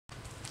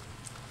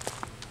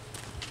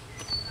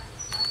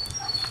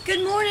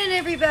Good morning,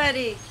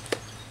 everybody.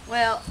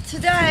 Well,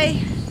 today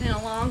has been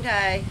a long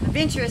day,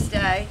 adventurous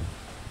day.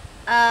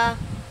 I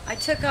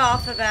took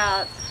off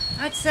about,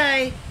 I'd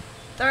say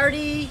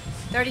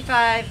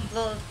 35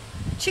 little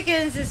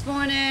chickens this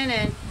morning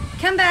and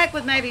come back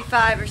with maybe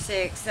 5 or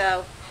 6.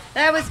 So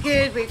that was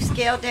good. We've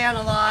scaled down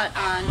a lot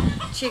on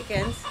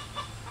chickens.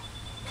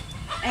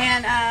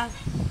 And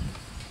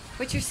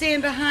what you're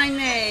seeing behind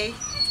me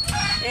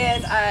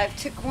is I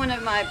took one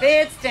of my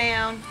beds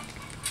down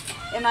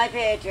in my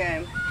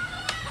bedroom.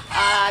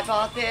 I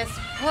bought this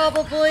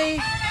probably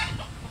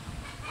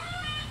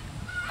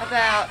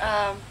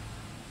about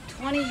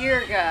 20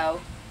 years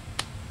ago,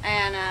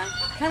 and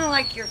kind of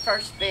like your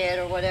first bed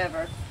or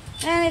whatever.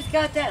 And it's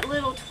got that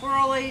little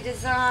twirly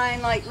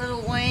design, like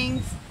little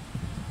wings.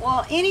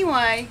 Well,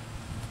 anyway,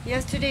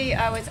 yesterday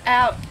I was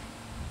out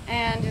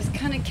and just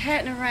kind of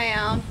catting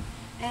around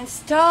and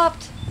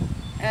stopped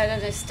at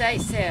an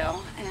estate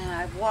sale, and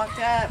I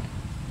walked up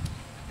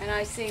and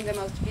I seen the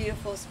most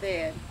beautiful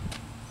bed.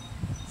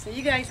 So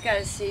you guys got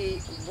to see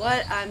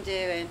what I'm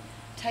doing,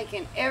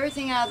 taking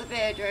everything out of the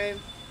bedroom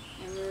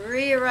and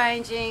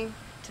rearranging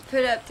to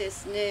put up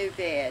this new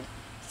bed.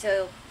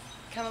 So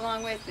come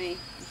along with me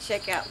and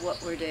check out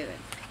what we're doing.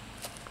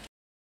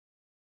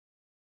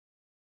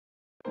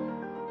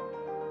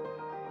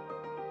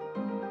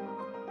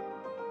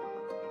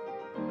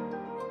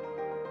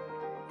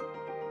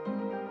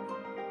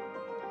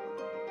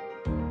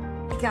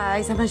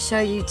 Guys, I'm going to show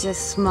you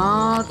just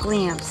small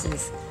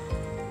glimpses.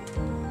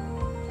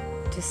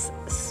 Just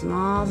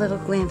small little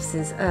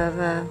glimpses of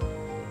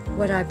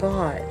what I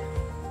bought.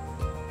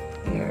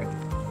 Here,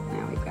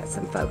 now we've got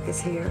some focus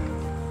here.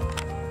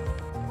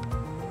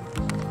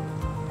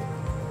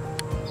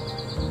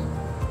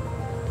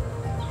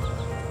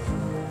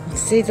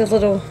 See the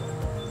little,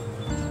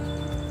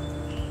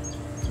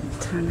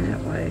 turn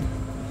that way,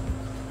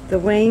 the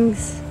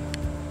wings.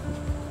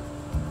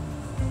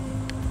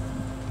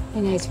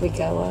 And as we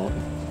go up,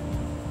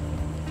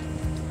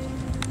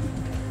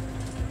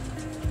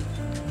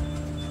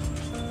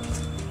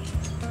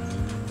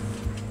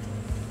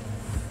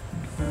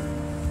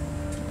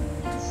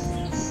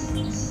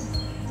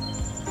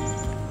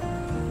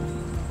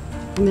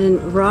 and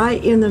then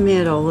right in the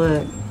middle,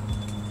 look,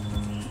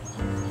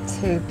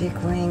 2 big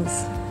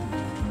wings.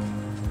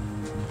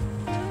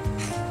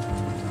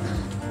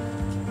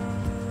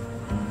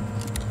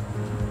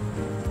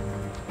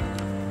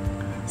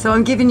 So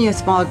I'm giving you a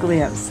small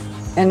glimpse,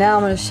 and now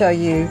I'm going to show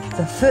you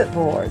the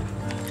footboard.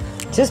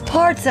 Just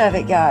parts of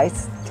it,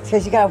 guys,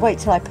 because you got to wait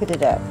till I put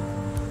it up.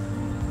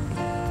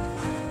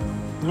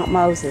 Not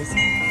Moses.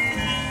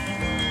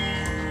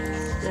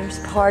 There's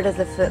part of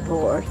the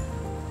footboard.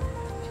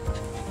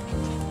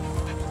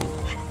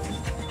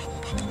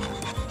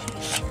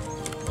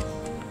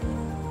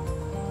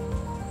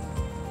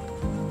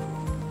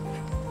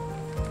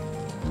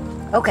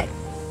 Okay,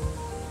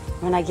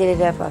 when I get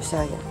it up, I'll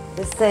show you.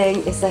 This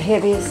thing is the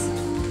heaviest.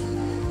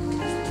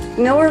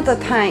 Ignore the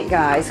paint,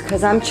 guys,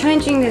 because I'm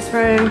changing this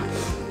room.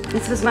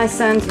 This was my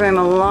son's room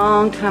a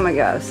long time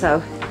ago,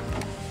 so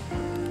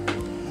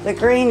the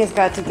green has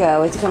got to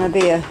go. It's going to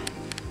be a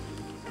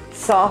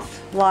soft,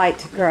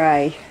 light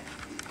gray.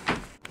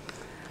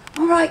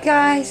 Alright,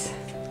 guys,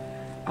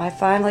 I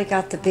finally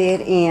got the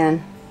bed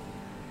in,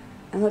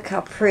 and look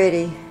how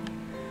pretty.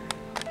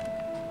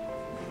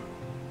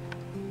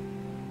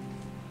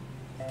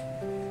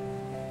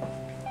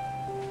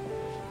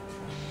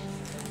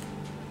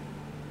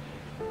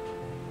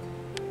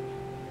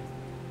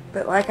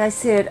 But like I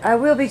said, I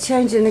will be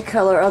changing the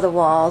color of the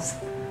walls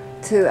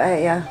to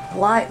a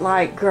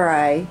light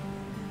gray.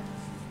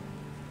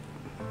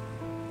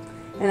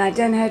 And I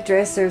done had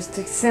dressers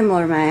to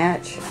similar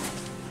match.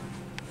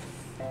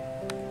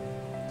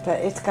 But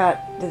it's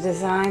got the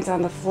designs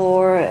on the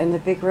floor and the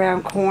big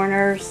round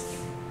corners.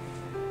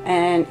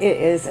 And it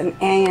is an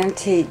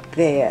antique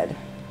bed.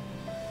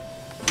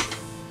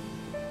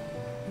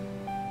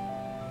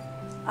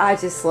 I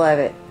just love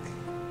it.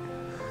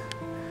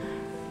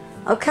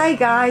 Okay,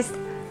 guys,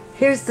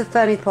 here's the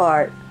funny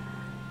part.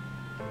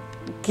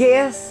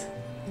 Guess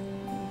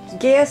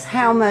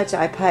how much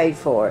I paid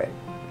for it.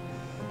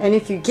 And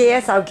if you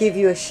guess, I'll give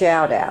you a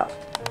shout out.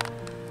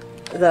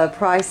 The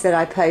price that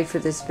I paid for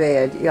this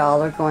bed.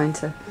 Y'all are going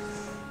to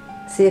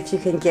see if you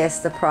can guess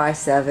the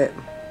price of it.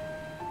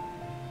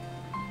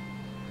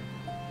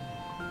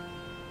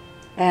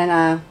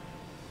 And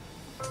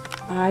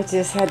I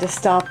just had to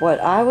stop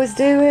what I was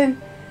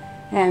doing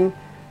and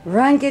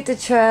run get the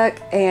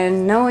truck,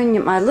 and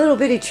knowing my little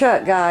bitty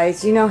truck,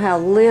 guys, you know how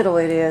little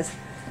it is.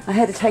 I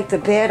had to take the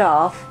bed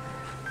off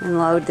and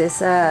load this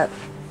up,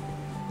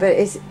 but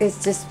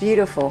it's just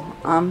beautiful.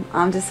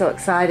 I'm just so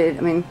excited.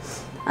 I mean,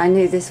 I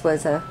knew this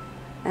was an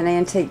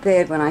antique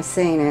bed when I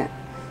seen it,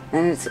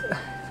 and it's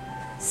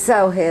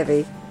so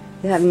heavy.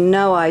 You have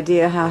no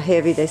idea how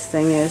heavy this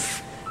thing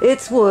is.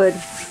 It's wood.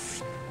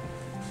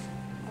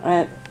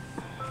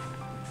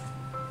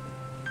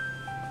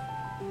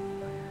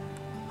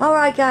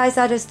 Alright, guys,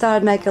 I just thought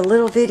I'd make a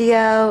little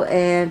video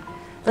and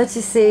let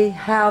you see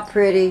how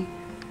pretty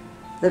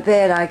the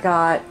bed I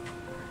got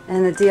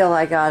and the deal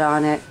I got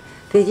on it.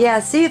 But yeah,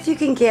 see if you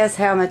can guess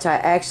how much I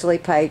actually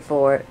paid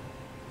for it.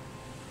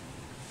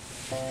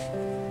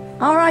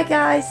 Alright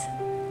guys.